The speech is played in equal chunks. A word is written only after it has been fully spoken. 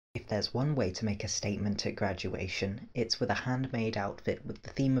If there's one way to make a statement at graduation, it's with a handmade outfit with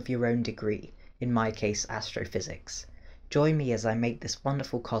the theme of your own degree, in my case astrophysics. Join me as I make this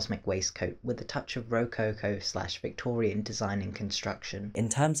wonderful cosmic waistcoat with a touch of Rococo/Victorian design and construction. In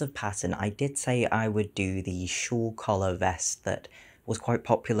terms of pattern, I did say I would do the shawl collar vest that was quite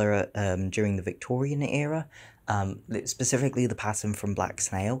popular during the Victorian era, specifically the pattern from Black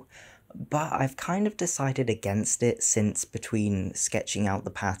Snail. But I've kind of decided against it since between sketching out the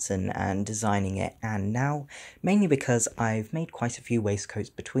pattern and designing it and now, mainly because I've made quite a few waistcoats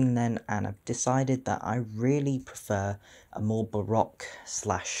between then and I've decided that I really prefer a more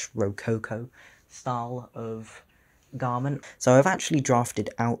Baroque/Rococo style of garment. So I've actually drafted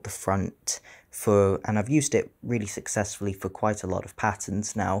out the front and I've used it really successfully for quite a lot of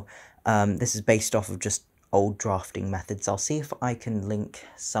patterns now. This is based off of just old drafting methods. I'll see if I can link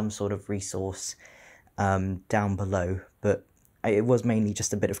some sort of resource down below, but it was mainly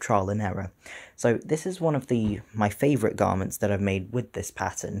just a bit of trial and error. So this is one of my favourite garments that I've made with this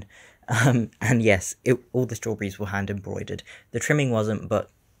pattern. And yes, all the strawberries were hand embroidered. The trimming wasn't, but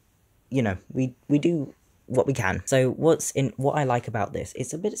you know, we do what we can. So what I like about this,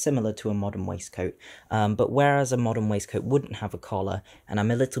 it's a bit similar to a modern waistcoat, but whereas a modern waistcoat wouldn't have a collar, and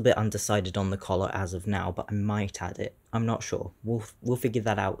I'm a little bit undecided on the collar as of now, but I might add it. I'm not sure. We'll figure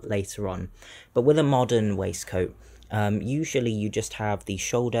that out later on. But with a modern waistcoat, usually you just have the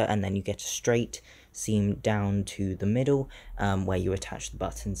shoulder and then you get a straight seam down to the middle where you attach the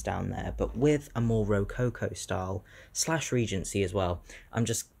buttons down there. But with a more Rococo style / Regency as well, I'm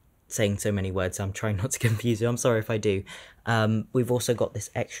just saying so many words, so I'm trying not to confuse you. I'm sorry if I do. We've also got this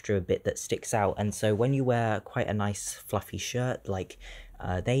extra bit that sticks out, and so when you wear quite a nice fluffy shirt like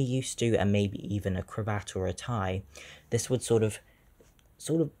they used to, and maybe even a cravat or a tie, this would sort of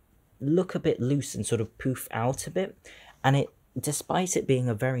look a bit loose and sort of poof out a bit, and despite it being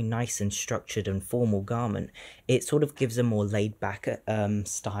a very nice and structured and formal garment, it sort of gives a more laid back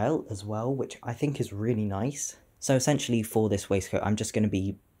style as well, which I think is really nice. So essentially for this waistcoat, I'm just going to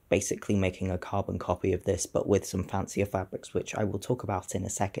be basically making a carbon copy of this, but with some fancier fabrics, which I will talk about in a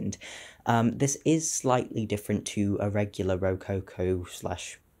second. This is slightly different to a regular Rococo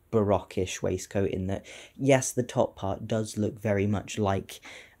 / Baroque-ish waistcoat in that, yes, the top part does look very much like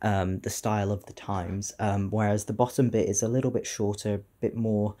the style of the times, whereas the bottom bit is a little bit shorter, a bit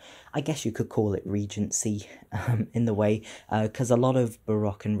more, I guess you could call it Regency in the way, because a lot of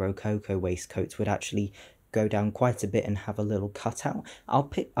Baroque and Rococo waistcoats would actually go down quite a bit and have a little cutout. I'll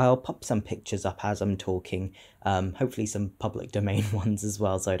pop some pictures up as I'm talking, hopefully some public domain ones as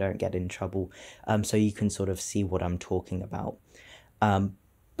well, so I don't get in trouble, so you can sort of see what I'm talking about.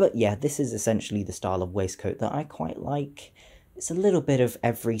 But yeah, this is essentially the style of waistcoat that I quite like. It's a little bit of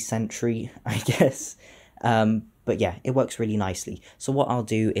every century, I guess. But yeah, it works really nicely. So what I'll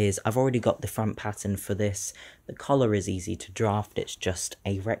do is, I've already got the front pattern for this. The collar is easy to draft, it's just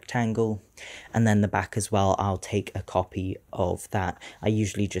a rectangle. And then the back as well, I'll take a copy of that. I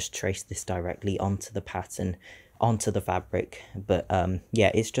usually just trace this directly onto the pattern, onto the fabric. But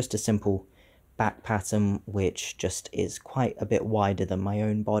yeah, it's just a simple back pattern which just is quite a bit wider than my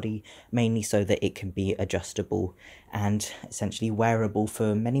own body, mainly so that it can be adjustable and essentially wearable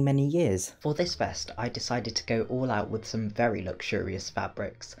for many years. For this vest, I decided to go all out with some very luxurious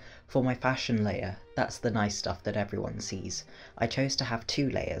fabrics. For my fashion layer, that's the nice stuff that everyone sees, I chose to have 2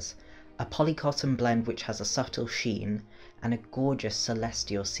 layers, a polycotton blend which has a subtle sheen, and a gorgeous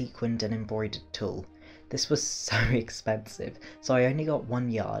celestial sequined and embroidered tulle. This was so expensive, so I only got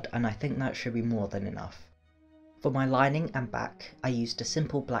 1 yard, and I think that should be more than enough. For my lining and back, I used a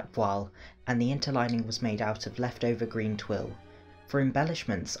simple black voile, and the interlining was made out of leftover green twill. For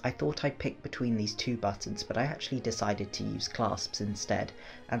embellishments, I thought I'd pick between these 2 buttons, but I actually decided to use clasps instead,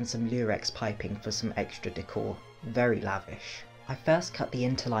 and some lurex piping for some extra decor. Very lavish. I first cut the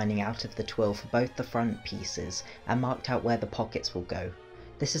interlining out of the twill for both the front pieces, and marked out where the pockets will go.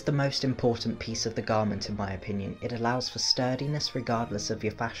 This is the most important piece of the garment in my opinion. It allows for sturdiness regardless of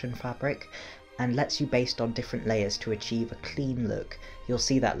your fashion fabric, and lets you baste on different layers to achieve a clean look. You'll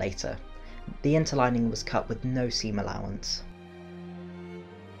see that later. The interlining was cut with no seam allowance.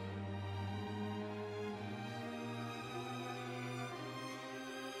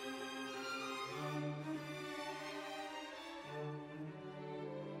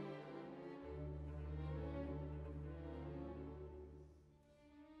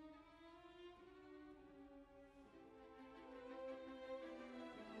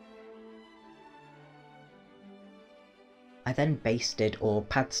 I I then basted or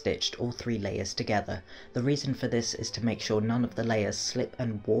pad stitched all 3 layers together. The reason for this is to make sure none of the layers slip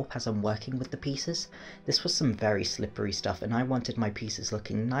and warp as I'm working with the pieces. This was some very slippery stuff and I wanted my pieces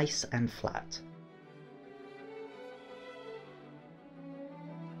looking nice and flat.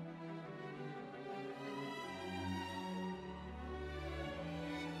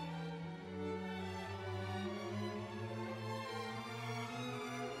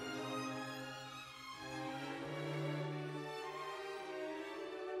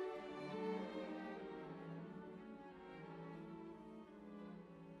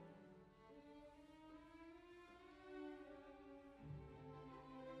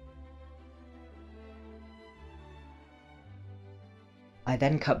 I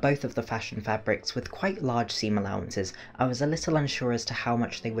then cut both of the fashion fabrics with quite large seam allowances. I was a little unsure as to how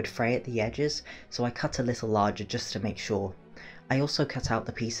much they would fray at the edges, so I cut a little larger just to make sure. I also cut out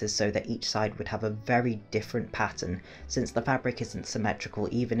the pieces so that each side would have a very different pattern, since the fabric isn't symmetrical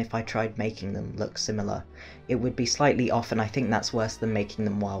even if I tried making them look similar. It would be slightly off and I think that's worse than making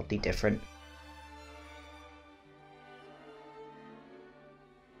them wildly different.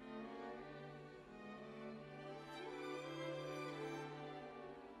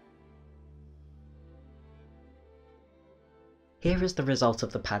 Here is the result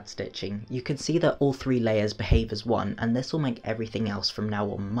of the pad stitching. You can see that all 3 layers behave as one, and this will make everything else from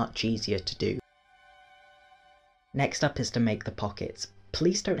now on much easier to do. Next up is to make the pockets.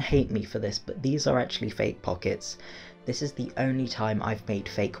 Please don't hate me for this, but these are actually fake pockets. This is the only time I've made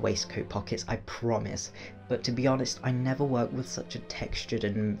fake waistcoat pockets, I promise. But to be honest, I never worked with such a textured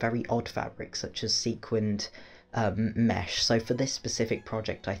and very odd fabric such as sequined mesh, so for this specific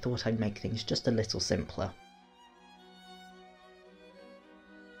project I thought I'd make things just a little simpler.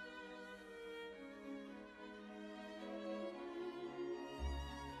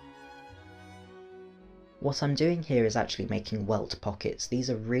 What I'm doing here is actually making welt pockets.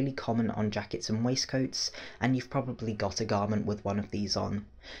 These are really common on jackets and waistcoats, and you've probably got a garment with one of these on.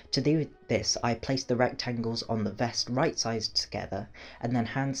 To do this, I placed the rectangles on the vest right-sized together, and then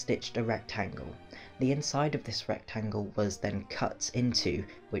hand-stitched a rectangle. The inside of this rectangle was then cut into,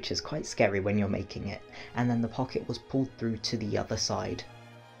 which is quite scary when you're making it, and then the pocket was pulled through to the other side.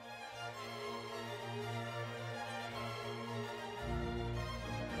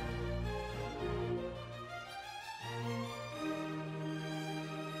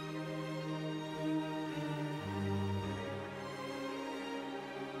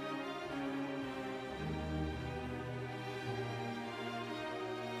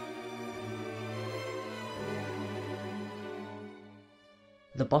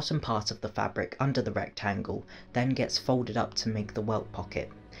 The bottom part of the fabric under the rectangle then gets folded up to make the welt pocket.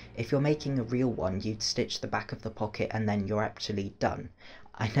 If you're making a real one, you'd stitch the back of the pocket and then you're actually done.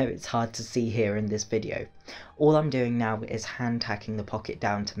 I know it's hard to see here in this video. All I'm doing now is hand tacking the pocket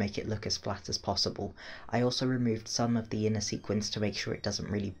down to make it look as flat as possible. I also removed some of the inner sequins to make sure it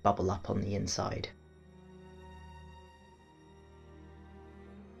doesn't really bubble up on the inside.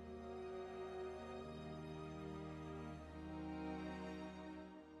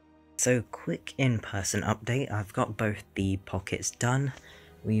 So quick in-person update, I've got both the pockets done.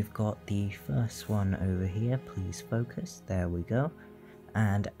 We've got the first one over here, please focus, there we go.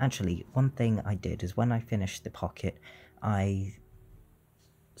 And actually, one thing I did is when I finished the pocket, I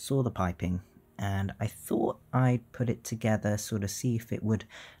saw the piping and I thought I'd put it together, sort of see if it would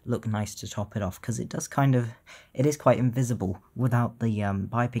look nice to top it off, because it is quite invisible without the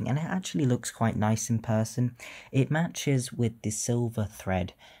piping, and it actually looks quite nice in person. It matches with the silver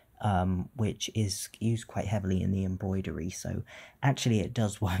thread, which is used quite heavily in the embroidery, so actually it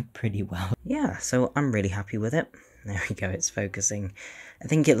does work pretty well. Yeah, so I'm really happy with it. There we go, it's focusing. I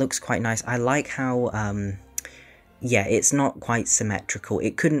think it looks quite nice. I like how, yeah, it's not quite symmetrical.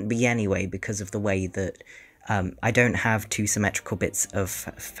 It couldn't be anyway because of the way that I don't have 2 symmetrical bits of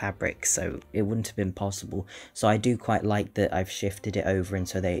fabric, so it wouldn't have been possible. So I do quite like that I've shifted it over, and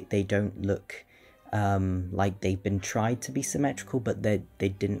so they don't look like they've been tried to be symmetrical, but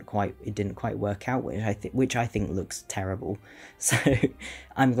it didn't quite work out, which I think looks terrible. So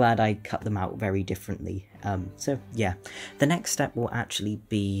I'm glad I cut them out very differently. So yeah, the next step will actually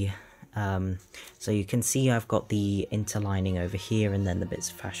be, so you can see I've got the interlining over here and then the bits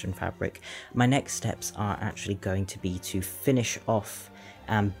of fashion fabric. My next steps are actually going to be to finish off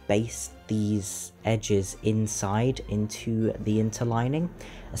and baste these edges inside into the interlining,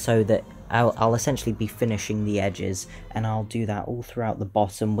 so that I'll essentially be finishing the edges, and I'll do that all throughout the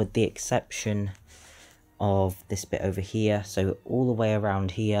bottom with the exception of this bit over here. So all the way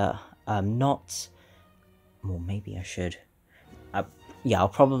around here, well, maybe I should. yeah, I'll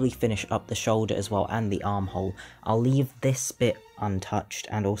probably finish up the shoulder as well and the armhole. I'll leave this bit untouched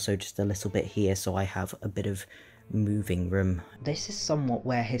and also just a little bit here so I have a bit of moving room. This is somewhat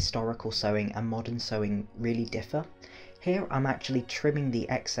where historical sewing and modern sewing really differ. Here I'm actually trimming the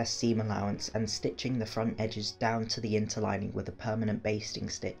excess seam allowance and stitching the front edges down to the interlining with a permanent basting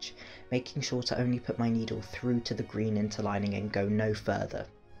stitch, making sure to only put my needle through to the green interlining and go no further.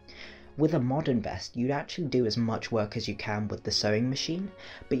 With a modern vest, you'd actually do as much work as you can with the sewing machine,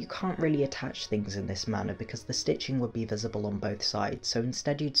 but you can't really attach things in this manner because the stitching would be visible on both sides, so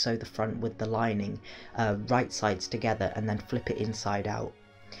instead you'd sew the front with the lining right sides together and then flip it inside out.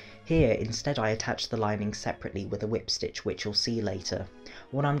 Here, instead I attach the lining separately with a whip stitch, which you'll see later.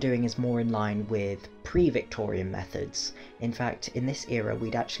 What I'm doing is more in line with pre-Victorian methods. In fact, in this era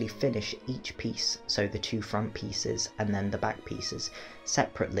we'd actually finish each piece, so the two front pieces and then the back pieces,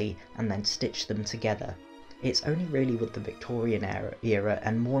 separately and then stitch them together. It's only really with the Victorian era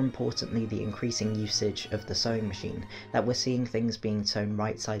and more importantly the increasing usage of the sewing machine that we're seeing things being sewn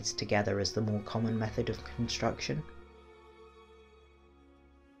right sides together as the more common method of construction.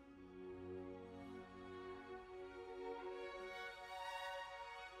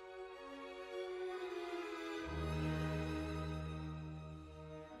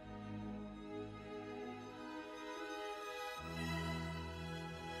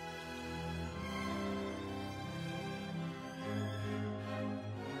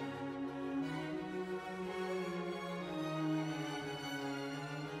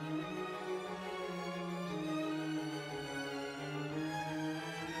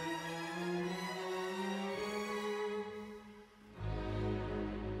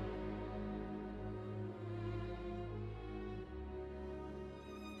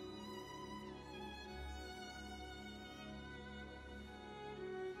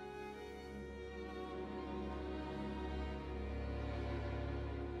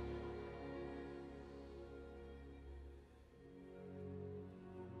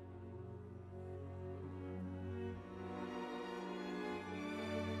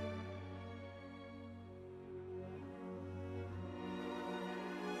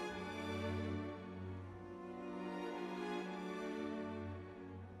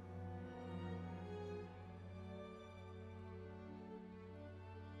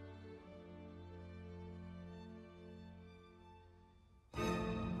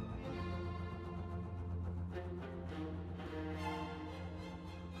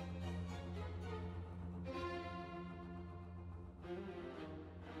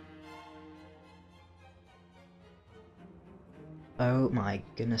 Oh my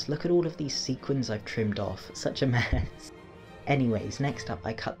goodness, look at all of these sequins I've trimmed off, such a mess. Anyways, next up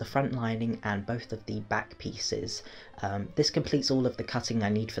I cut the front lining and both of the back pieces. This completes all of the cutting I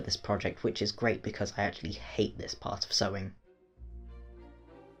need for this project, which is great because I actually hate this part of sewing.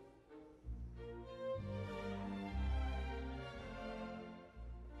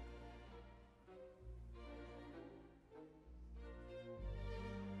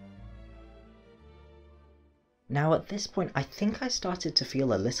 Now at this point I think I started to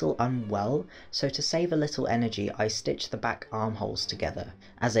feel a little unwell, so to save a little energy I stitched the back armholes together,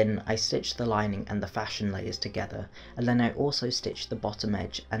 as in I stitched the lining and the fashion layers together, and then I also stitched the bottom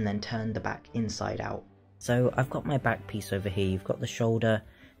edge and then turned the back inside out. So I've got my back piece over here, you've got the shoulder,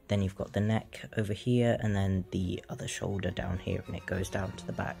 then you've got the neck over here, and then the other shoulder down here, and it goes down to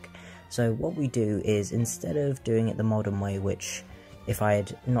the back. So what we do is, instead of doing it the modern way, which if I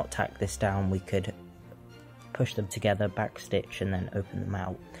had not tacked this down we could push them together, back stitch and then open them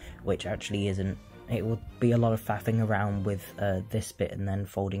out, which actually isn't, it would be a lot of faffing around with this bit and then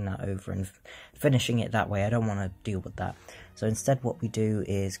folding that over and finishing it that way. I don't want to deal with that. So instead what we do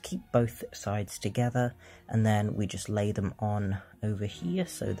is keep both sides together and then we just lay them on over here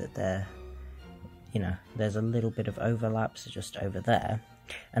so that they're, you know, there's a little bit of overlap, so just over there.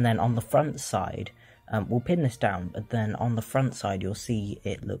 And then on the front side, we'll pin this down, but then on the front side you'll see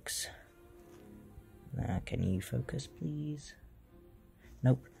it looks, can you focus please?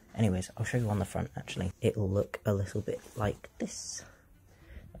 Nope. Anyways, I'll show you on the front actually. It'll look a little bit like this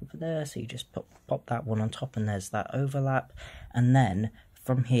over there, so you just pop that one on top and there's that overlap, and then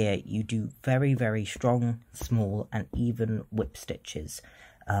from here you do very, very strong, small and even whip stitches.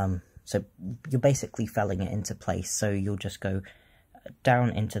 So you're basically felling it into place, so you'll just go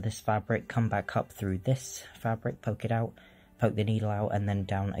down into this fabric, come back up through this fabric, poke it out, poke the needle out, and then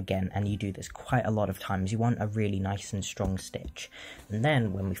down again, and you do this quite a lot of times. You want a really nice and strong stitch. And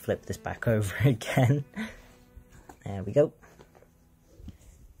then when we flip this back over again, there we go.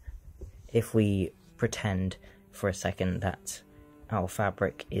 If we pretend for a second that our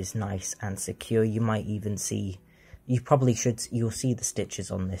fabric is nice and secure, you might even see, you'll see the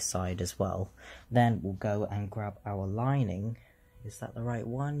stitches on this side as well. Then we'll go and grab our lining. Is that the right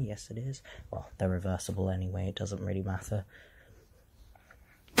one? Yes, it is. Well, they're reversible anyway, it doesn't really matter.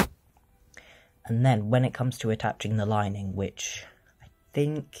 And then when it comes to attaching the lining, which I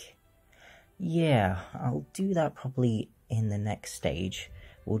think, yeah, I'll do that probably in the next stage.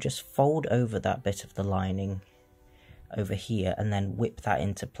 We'll just fold over that bit of the lining over here and then whip that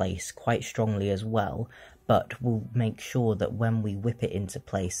into place quite strongly as well. But we'll make sure that when we whip it into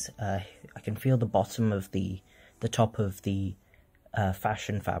place, I can feel the bottom of the top of the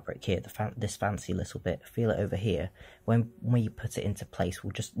fashion fabric here, this fancy little bit, feel it over here. When we put it into place,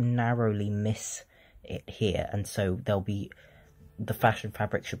 we'll just narrowly miss it here, and so the fashion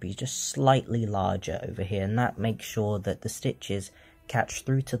fabric should be just slightly larger over here, and that makes sure that the stitches catch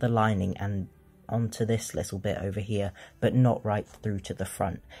through to the lining and onto this little bit over here, but not right through to the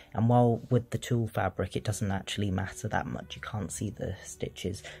front. And while with the tulle fabric it doesn't actually matter that much, you can't see the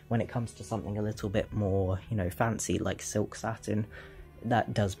stitches. When it comes to something a little bit more, you know, fancy like silk satin,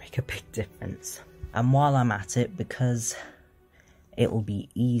 that does make a big difference. And while I'm at it, because it will be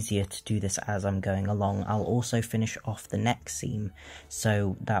easier to do this as I'm going along, I'll also finish off the neck seam.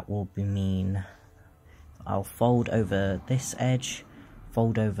 So that will mean I'll fold over this edge,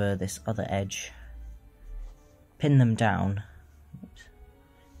 fold over this other edge, pin them down. Oops.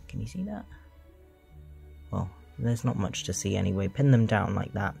 Can you see that? Well, there's not much to see anyway. Pin them down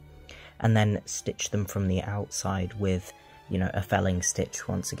like that, and then stitch them from the outside with, you know, a felling stitch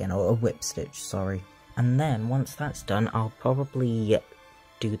once again, or a whip stitch, sorry. And then once that's done, I'll probably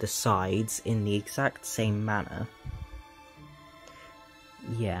do the sides in the exact same manner.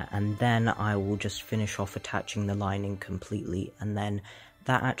 Yeah, and then I will just finish off attaching the lining completely, and then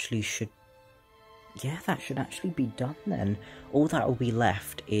that actually should, yeah, that should actually be done then. All that will be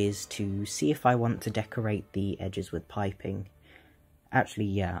left is to see if I want to decorate the edges with piping. Actually,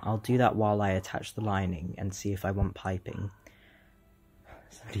 yeah, I'll do that while I attach the lining and see if I want piping.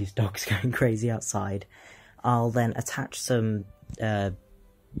 Somebody's dog's going crazy outside. I'll then attach some,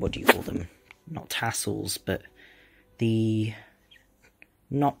 what do you call them? Not tassels, but the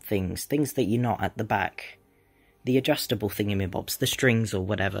knot things that you knot at the back. The adjustable thingamybobs, the strings or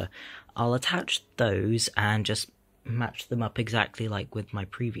whatever. I'll attach those and just match them up exactly like with my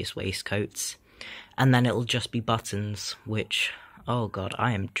previous waistcoats. And then it'll just be buttons, which, oh god,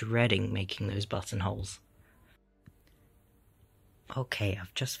 I am dreading making those buttonholes. Okay,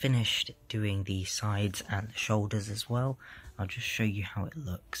 I've just finished doing the sides and the shoulders as well. I'll just show you how it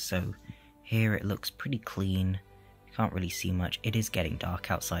looks. So here it looks pretty clean. You can't really see much. It is getting dark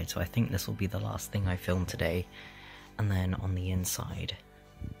outside, so I think this will be the last thing I film today. And then on the inside,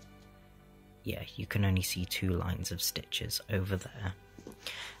 yeah, you can only see 2 lines of stitches over there.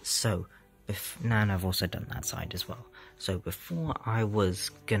 So, now I've also done that side as well. So before I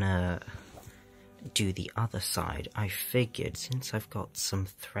was gonna do the other side, I figured since I've got some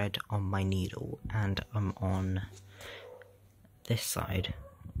thread on my needle and I'm on this side,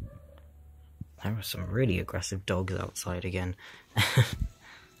 there are some really aggressive dogs outside again.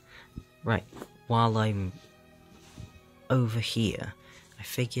 Right, while I'm over here, I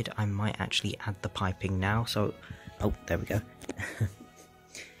figured I might actually add the piping now, so, oh, there we go.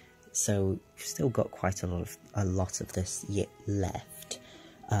 So, we've still got quite a lot of this yet left.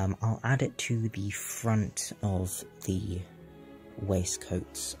 I'll add it to the front of the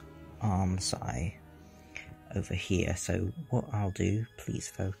waistcoat's arms eye over here. So what I'll do, please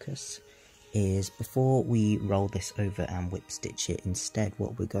focus, is before we roll this over and whip stitch it, instead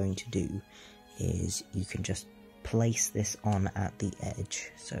what we're going to do is you can just place this on at the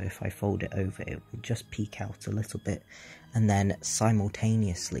edge. So if I fold it over, it will just peek out a little bit, and then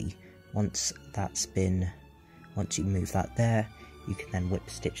simultaneously, once you move that there, you can then whip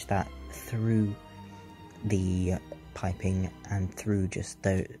stitch that through the piping and through just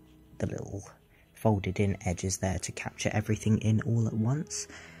the little folded in edges there to capture everything in all at once.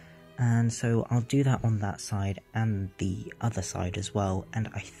 And so I'll do that on that side and the other side as well, and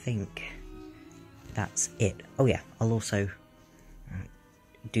I think that's it. Oh yeah, I'll also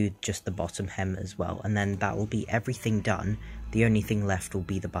do just the bottom hem as well, and then that will be everything done. The only thing left will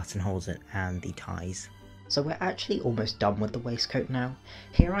be the buttonholes and the ties. So we're actually almost done with the waistcoat now.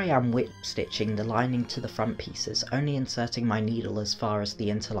 Here I am whip stitching the lining to the front pieces, only inserting my needle as far as the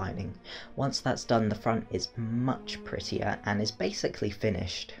interlining. Once that's done, the front is much prettier and is basically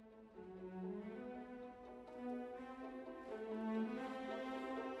finished.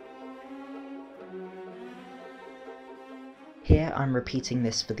 Here I'm repeating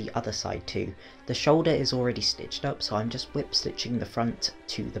this for the other side too. The shoulder is already stitched up, so I'm just whip stitching the front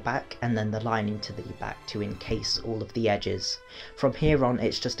to the back and then the lining to the back to encase all of the edges. From here on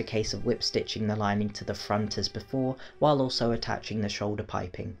it's just a case of whip stitching the lining to the front as before, while also attaching the shoulder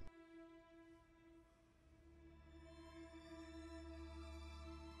piping.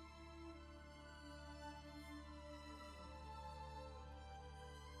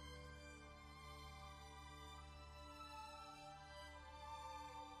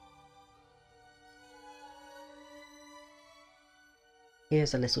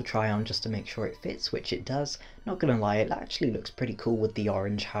 Here's a little try on just to make sure it fits, which it does. Not gonna lie, it actually looks pretty cool with the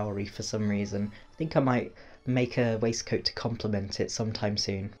orange Howry for some reason. I think I might make a waistcoat to complement it sometime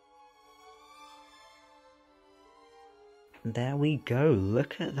soon. There we go,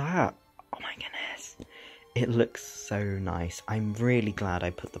 look at that. Oh my goodness. It looks so nice. I'm really glad I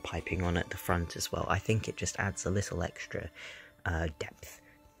put the piping on at the front as well. I think it just adds a little extra depth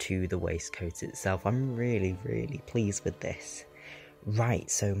to the waistcoat itself. I'm really pleased with this. Right,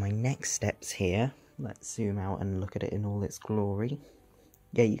 so my next steps here, let's zoom out and look at it in all its glory.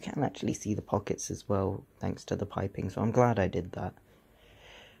 Yeah, you can actually see the pockets as well, thanks to the piping, so I'm glad I did that.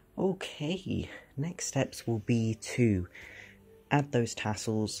 Okay, next steps will be to add those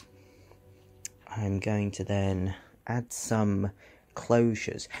tassels. I'm going to then add some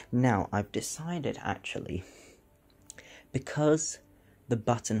closures. Now, I've decided actually, because the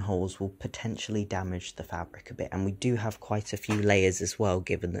buttonholes will potentially damage the fabric a bit, and we do have quite a few layers as well,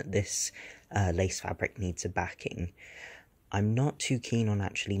 given that this lace fabric needs a backing. I'm not too keen on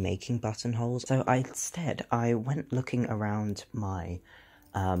actually making buttonholes, so instead I went looking around my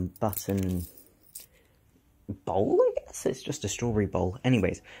button bowl, I guess? It's just a strawberry bowl.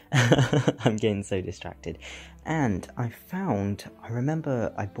 Anyways, I'm getting so distracted. And I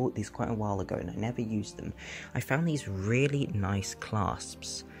remember I bought these quite a while ago and I never used them. I found these really nice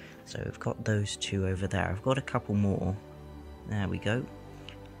clasps. So I've got those two over there. I've got a couple more. There we go.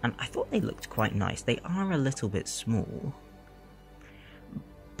 And I thought they looked quite nice. They are a little bit small,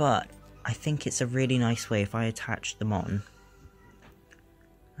 but I think it's a really nice way if I attach them on.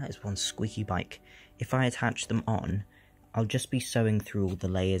 That is one squeaky bike. If I attach them on, I'll just be sewing through all the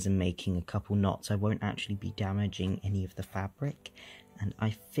layers and making a couple knots. I won't actually be damaging any of the fabric, and I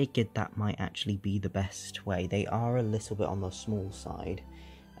figured that might actually be the best way. They are a little bit on the small side,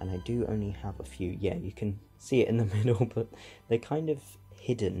 and I do only have a few. Yeah, you can see it in the middle, but they're kind of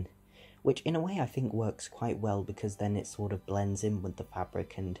hidden, which in a way I think works quite well, because then it sort of blends in with the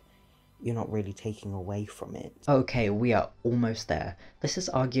fabric and you're not really taking away from it. Okay, we are almost there. This is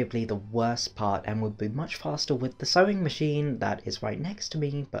arguably the worst part and would be much faster with the sewing machine that is right next to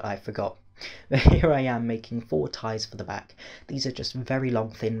me, but I forgot. Here I am making 4 ties for the back. These are just very long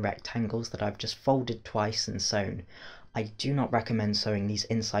thin rectangles that I've just folded twice and sewn. I do not recommend sewing these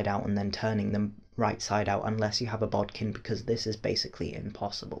inside out and then turning them right side out unless you have a bodkin, because this is basically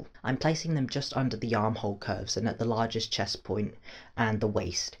impossible. I'm placing them just under the armhole curves and at the largest chest point and the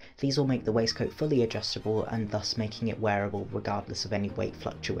waist. These will make the waistcoat fully adjustable and thus making it wearable regardless of any weight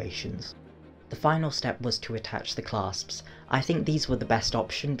fluctuations. The final step was to attach the clasps. I think these were the best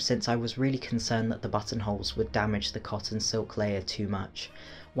option since I was really concerned that the buttonholes would damage the cotton silk layer too much.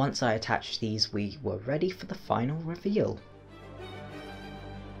 Once I attached these, we were ready for the final reveal.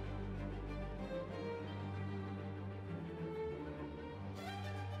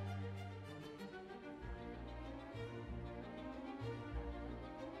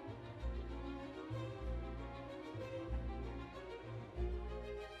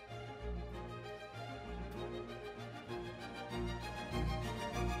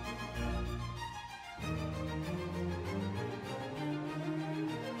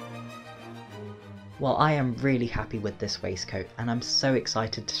 Well, I am really happy with this waistcoat, and I'm so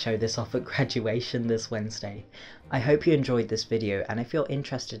excited to show this off at graduation this Wednesday. I hope you enjoyed this video, and if you're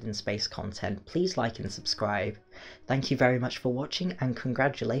interested in space content, please like and subscribe. Thank you very much for watching, and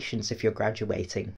congratulations if you're graduating.